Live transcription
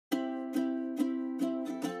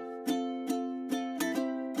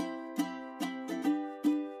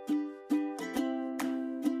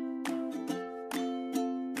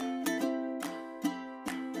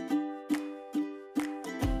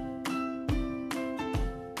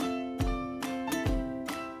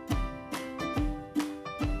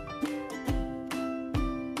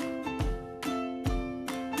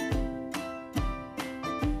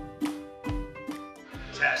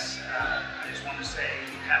Tess, I just want to say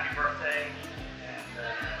happy birthday and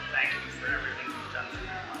thank you for everything you've done for me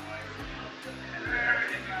in my life and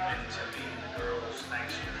everything you've been to me and the girls.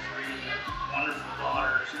 Thanks for the 3 wonderful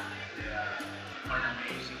daughters and what an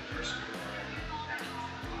amazing person you are. Thank you.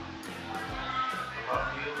 I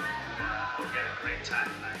love you and we'll get a great time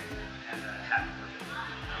tonight and happy birthday.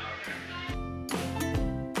 I love you.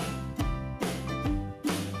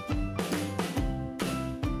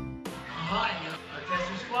 Hi,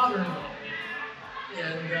 Tess's father-in-law,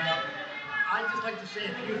 and I'd just like to say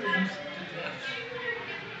a few things to Tess.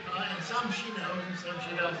 And some she knows and some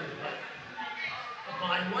she doesn't. But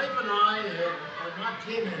my wife and I are not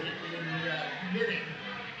timid in admitting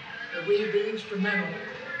that we have been instrumental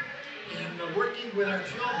in working with our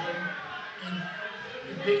children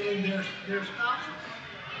in picking their spouses.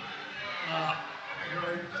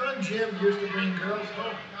 Our son Jim used to bring girls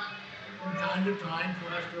home from time to time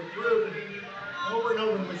for us to approve, and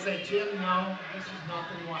over we say, Jim, no, this is not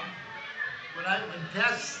the one. When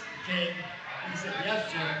Tess came, he said,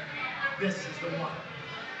 yes, Jim, this is the one.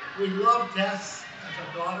 We love Tess as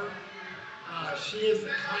a daughter. She is the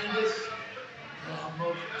kindest,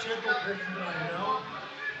 most gentle person that I know.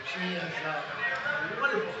 She is a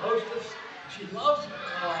wonderful hostess. She loves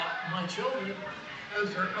my children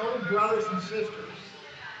as her own brothers and sisters.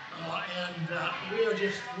 We are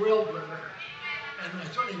just thrilled with her. And I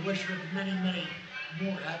certainly wish her many, many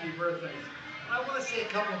more happy birthdays. I want to say a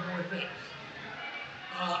couple of more things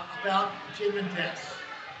about Jim and Tess.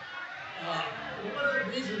 One of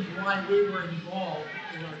the reasons why we were involved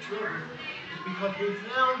in our children is because we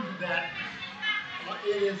found that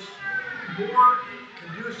it is more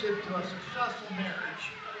conducive to a successful marriage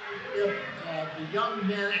if the young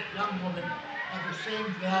man and young woman have the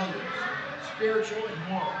same values, spiritual and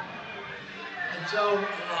moral. And so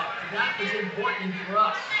that was important for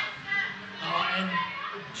us. And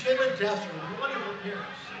Jim and Tess are wonderful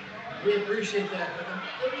parents. We appreciate that. But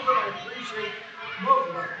the thing that I appreciate most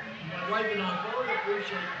of it, my wife and I both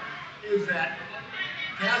appreciate, is that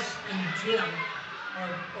Tess and Jim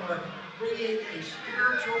are bringing a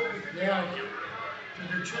spiritual value to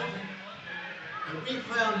their children. And we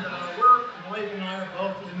found, my wife and I are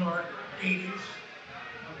both in our 80s,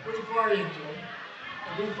 pretty far into them,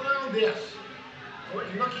 and we found this,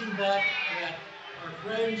 looking back at our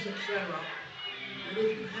friends, etc., that if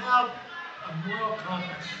you have a moral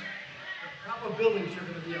compass, the probabilities are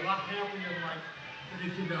going to be a lot happier in life than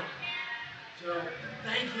if you don't. So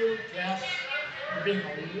thank you, Tess, for being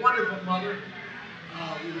a wonderful mother.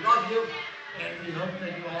 We love you, and we hope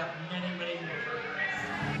that you will have many, many more birthdays.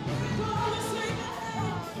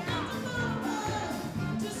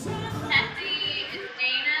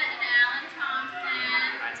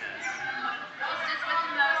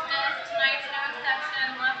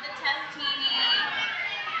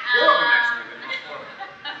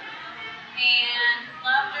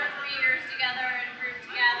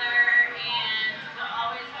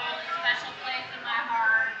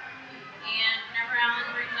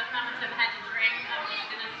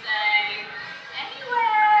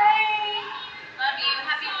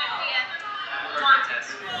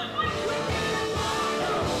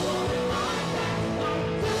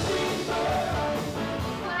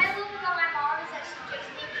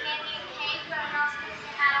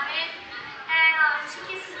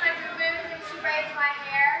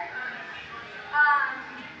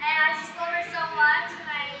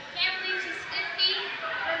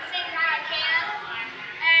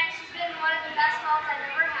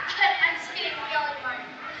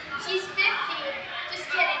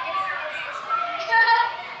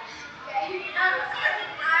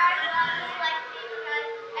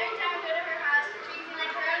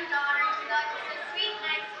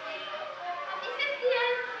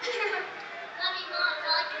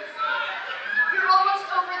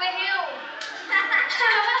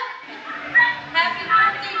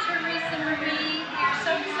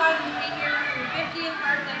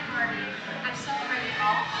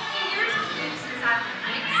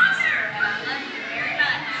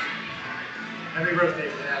 Happy birthday,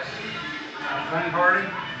 Tess. Fun party.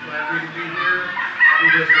 Glad we could be here. Happy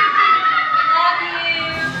birthday to you. Love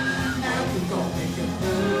you. And we gon' make it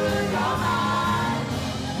good, alright.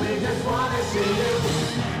 We just wanna see you.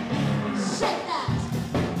 Shake that.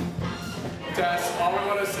 Tess, all we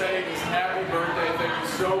want to say is happy birthday. Thank you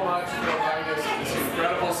so much for inviting us to this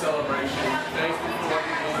incredible celebration. Thank you for what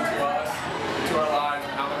you mean to us, to our lives,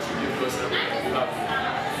 and how much you give to us every day. We love you.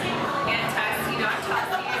 And Tess, you know I'm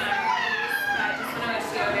Chelsea, and I'm I just want to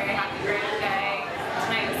wish you a very happy birthday.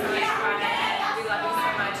 Tonight was so much fun, and we love you so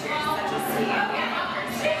much. You're such a sweet and young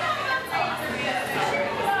person. That's awesome.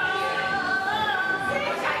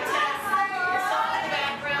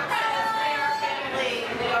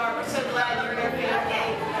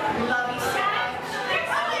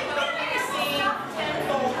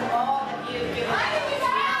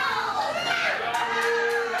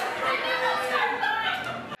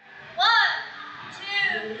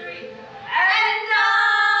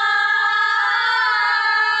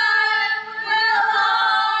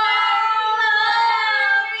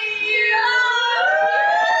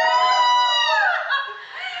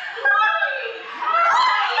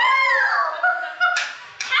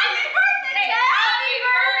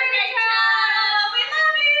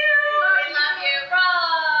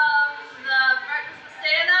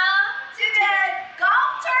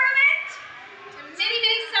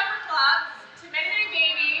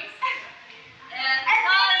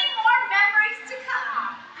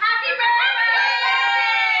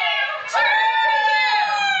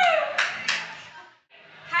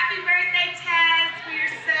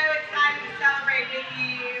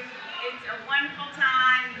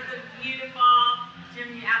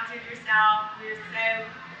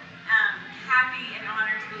 happy and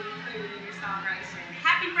honored to be included in your celebration.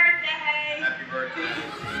 Happy birthday! Happy birthday.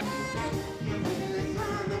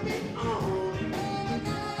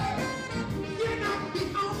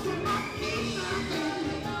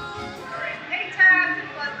 Hey Tess,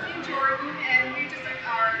 it's Leslie and Jordan, and we just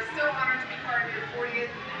are so honored to be part of your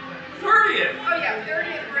 40th. 30th! Oh yeah,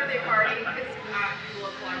 30th birthday party. It's you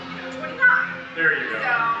look like 29. There you go.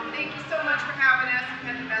 So thank you so much for having us. We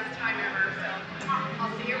had the best time ever. So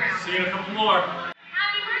I'll see you around. See you in a couple more.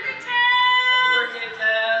 Happy birthday, Tess! Birthday,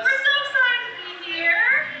 Tess. We're so excited to be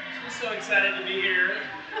here. She's so excited to be here.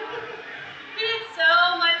 We had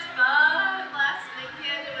so much fun last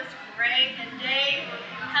weekend. It was great. And Dave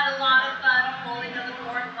had a lot of fun holding on the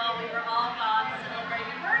fort while we were all gone celebrating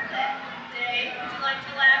your birthday. Dave, would you like to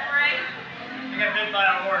elaborate? I got bit by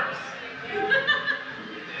a horse.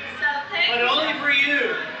 So thank But you. only for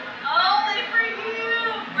you. Only for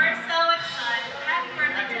you. We're so excited. Happy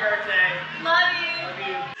birthday. Happy Tess. birthday. Love you. Love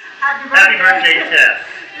you. Happy Happy birthday, Tess.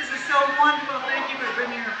 This is so wonderful. Thank you for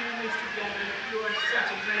bringing our families together. You are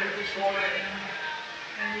such a great addition to our family.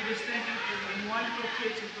 And we just thank you for the wonderful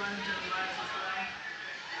kids you've brought into our lives as well.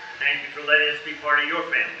 Thank you for letting us be part of your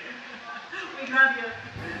family. We love you.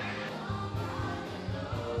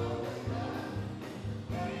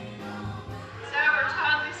 So we're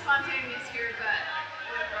totally spontaneous here, but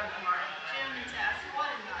what a fun tomorrow. Jim and Tess, what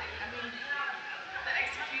a night. I mean, the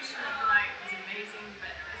execution of the night was amazing,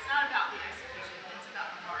 but it's not about the execution, it's about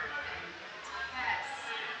the heart. And Tess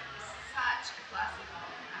is such a classy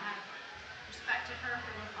woman. I have respected her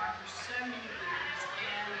from afar for so many years,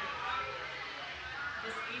 and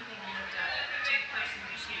this evening lived up to the person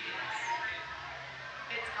that she is.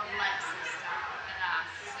 It's Alexis style, and I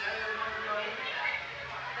so want to roll with that.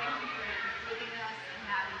 Thank you for including us and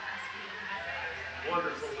having us be in this.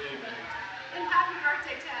 Wonderful evening. And happy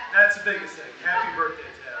birthday, Tess. That's the biggest thing. Happy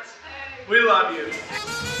birthday, Tess. Hey. We love you.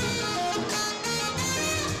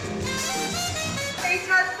 Hey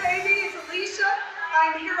Tess baby, it's Alicia.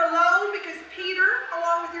 I'm here alone because Peter,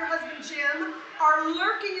 along with your husband Jim, are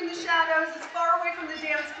lurking in the shadows as far away from the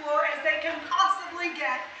dance floor as they can possibly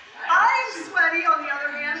get. I'm sweaty on the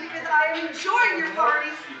other hand because I am enjoying your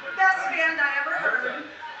party. Best band I ever heard.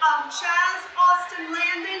 Chaz, Austin,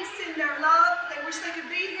 Landing sing their love. They wish they could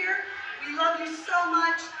be here. We love you so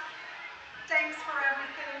much. Thanks for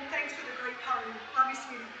everything. Thanks for the great party. Love you,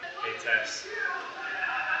 sweetie. Hey Tess,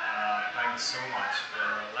 thanks so much for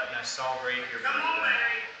letting us celebrate your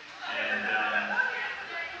birthday. And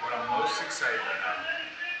what I'm most excited about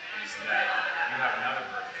is that you have another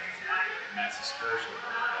birthday, and that's a spiritual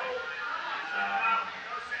birthday.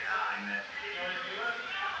 And that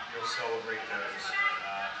you'll celebrate those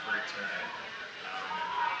for eternity.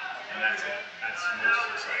 And that's it. That's the most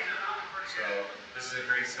exciting. So this is a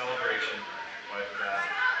great celebration, but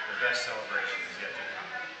the best celebration is yet to come.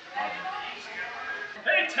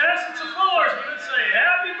 Hey, Tess, it's the Fullers. We're going to say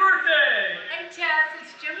happy birthday. Hey Tess,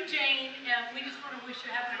 it's Jim and Jane, and we just want to wish you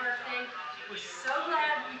a happy birthday. We're so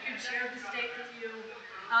glad we could share this date with you.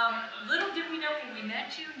 Little did we know when we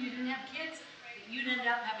met you and you didn't have kids, that you'd end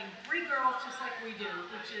up having 3 girls just like we do,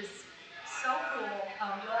 which is so cool.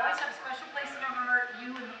 You'll always have a special place in our heart.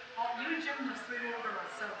 You and Jim and those 3 little girls.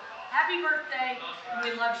 So happy birthday, and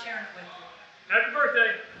we love sharing it with you. Happy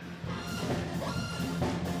birthday.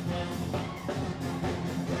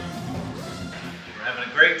 We're having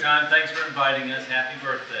a great time. Thanks for inviting us. Happy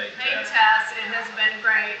birthday, Hey Tess. Tess, it has been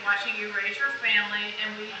great watching you raise your family,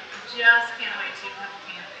 and we just can't wait to come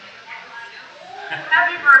camping.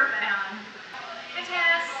 Happy birthday, hon. Hey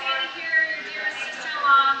Tess, Sandy here, your dearest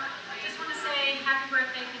sister-in-law. Just want to say happy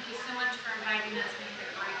birthday. Thank you so much for inviting us. We had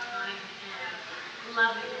a great time and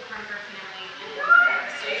love that you're part of our family and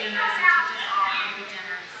so generous and teach us all how to be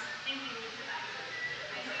generous. Thank you.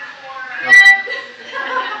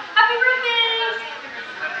 Happy birthday!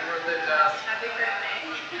 Happy birthday, Tess. Happy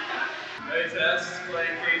birthday. Hey, Tess. It's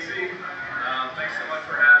Clay and Casey. Thanks so much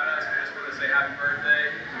for having us. We just want to say happy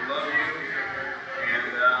birthday. We love you.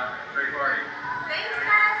 And great party. Thanks,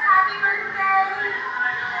 Tess. Happy birthday!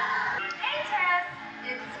 Hey, Tess.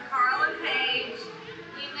 It's Carl and Paige.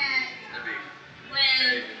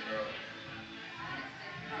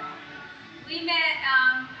 We met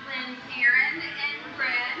when Aaron and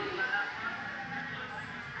Bryn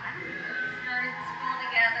started school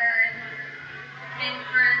together and became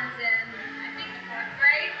friends in, I think, the 4th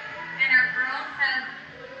grade. And our girls have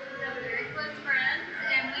very close friends,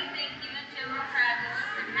 and we think you and Jim are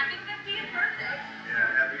fabulous. And happy 50th birthday!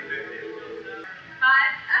 Yeah, happy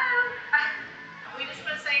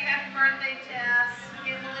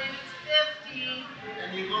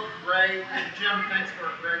birthday, and Jim, thanks for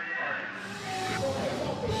a great party.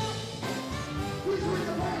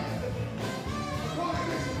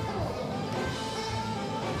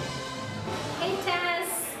 Hey Tess,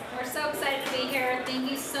 we're so excited to be here.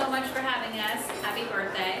 Thank you so much for having us. Happy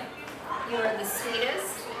birthday. You are the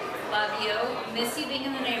sweetest. Love you. Miss you being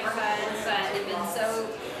in the neighborhood, but I've been so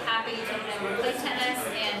happy to be able to play tennis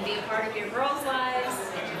and be a part of your girls' lives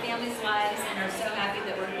and your family's lives, and are so happy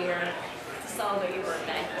that we're here to celebrate your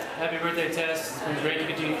birthday. Happy birthday, Tess. It's been great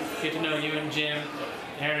to get to know you and Jim.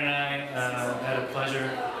 Aaron and I had a pleasure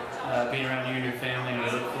being around you and your family, and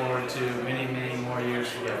we look forward to many, many more years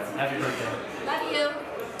together. Happy birthday. Love you.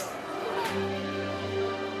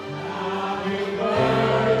 Happy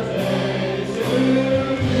birthday to you.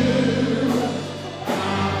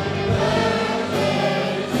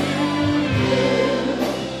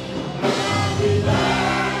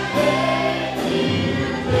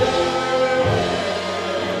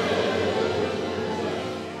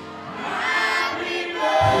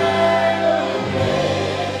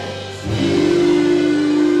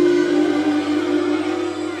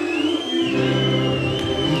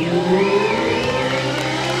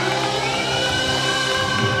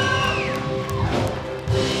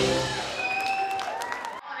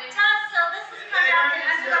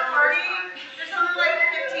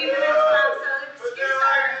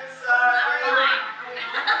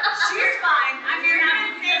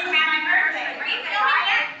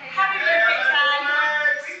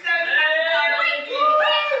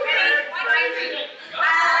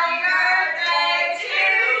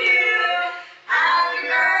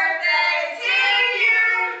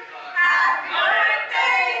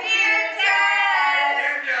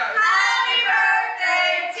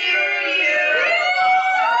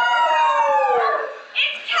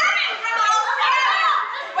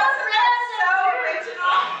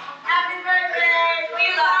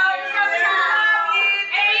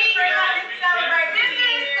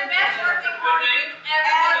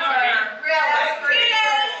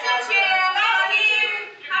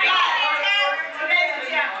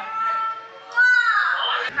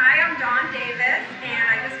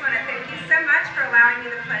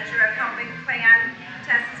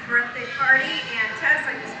 Tess's birthday party, and Tess,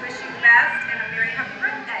 I just wish you the best and a very happy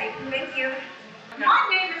birthday. Thank you. My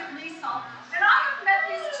name is Lisa, and I have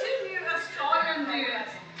met these two new Australian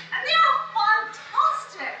ladies, and they are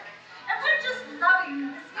fantastic. And we're just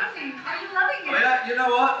loving this evening. Are you loving it? Well, you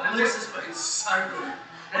know what? Lisa's been so good.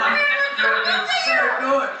 They've been so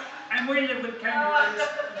good. And we live with kangaroos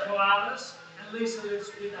and koalas, and Lisa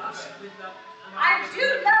lives with us. I do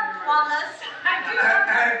love koalas. I do love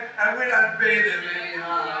them. And we don't bear them any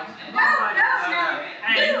harm. No.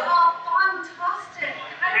 You are fantastic.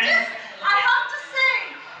 I have to say,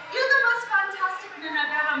 you're the most fantastic man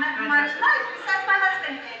I've ever met in my life, besides my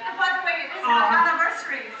husband. And by the way, it is our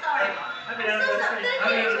anniversary. Sorry. Happy anniversary.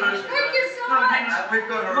 Thank you so much. We've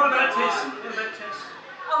got What about Tess? What about Tess?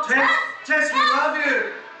 Oh, Tess, we love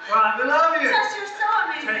you. Right. We love you. Tess, you're so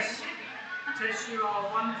amazing. Tess, you are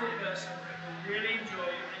a wonderful person. We really enjoy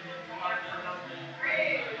you, and you're lovely.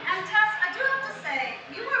 And Tess, I do have to say,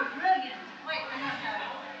 you were brilliant. Wait, I don't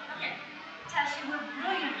know. Okay. Tess, you were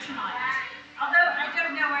brilliant tonight. Although I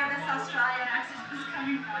don't know where this Australian accent was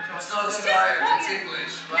coming from. It's not Australian, it's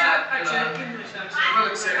English. But, Actually, English accent.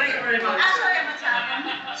 We'll accept Thank you very it. much. Actually, I'm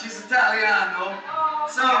Italian. She's Italiano. Oh,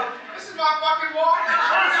 So, this is my fucking wife.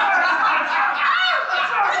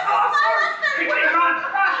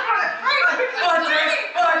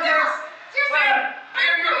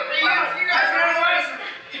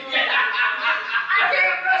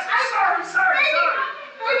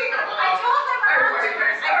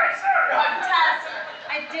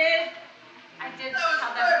 I did tell them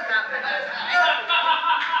about my husband.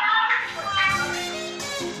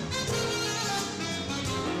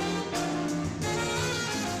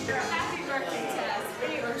 Happy birthday, Tess.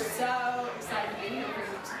 We are so excited to be here for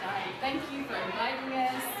you tonight. Thank you for inviting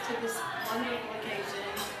us to this wonderful occasion.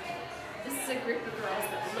 This is a group of girls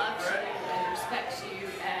that love you and respect you,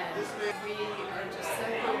 and we are just so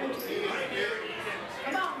honored to be here.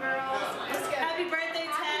 Come on, girls. Let's go. Happy birthday,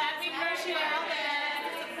 Tess. Happy birthday, Tess.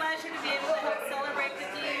 It's a pleasure to be able to help celebrate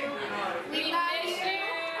with you. We miss you.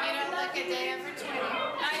 You don't look a day over 20.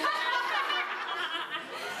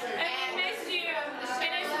 And we miss you.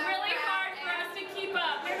 And it's really hard for us to keep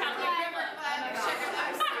up. We're having a river fun of sugar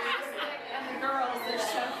ice. And the girls, the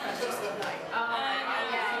show crushes tonight.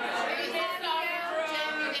 You did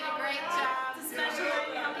a great job. It's a special way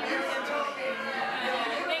to help you really enjoy it.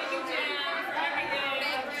 Thank you, Jen, for everything.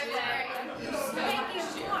 Thank you.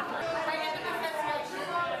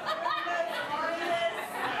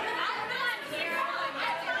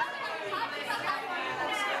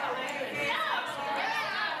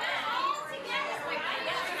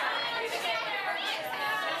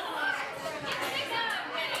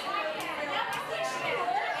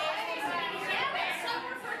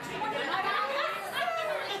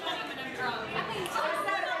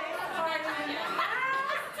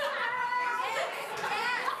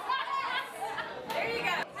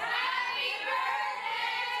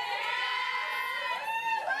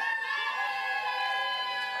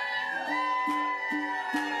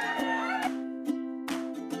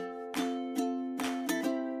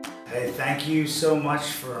 thank you so much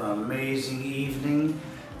for an amazing evening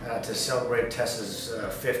to celebrate Tess's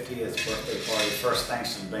 50th birthday party. First,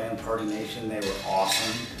 thanks to the band Party Nation, they were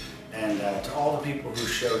awesome. And to all the people who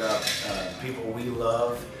showed up, people we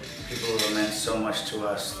love, people who have meant so much to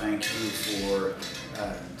us, thank you for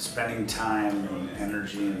spending time and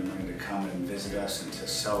energy and wanting to come and visit us and to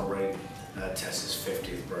celebrate Tess's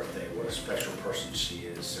 50th birthday. What a special person she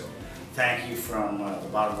is. So thank you from the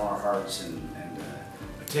bottom of our hearts, and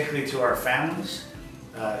particularly to our families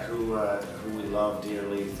who we love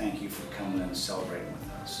dearly. Thank you for coming and celebrating with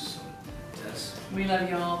us. So, Tess? We love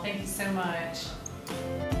you all. Thank you so much.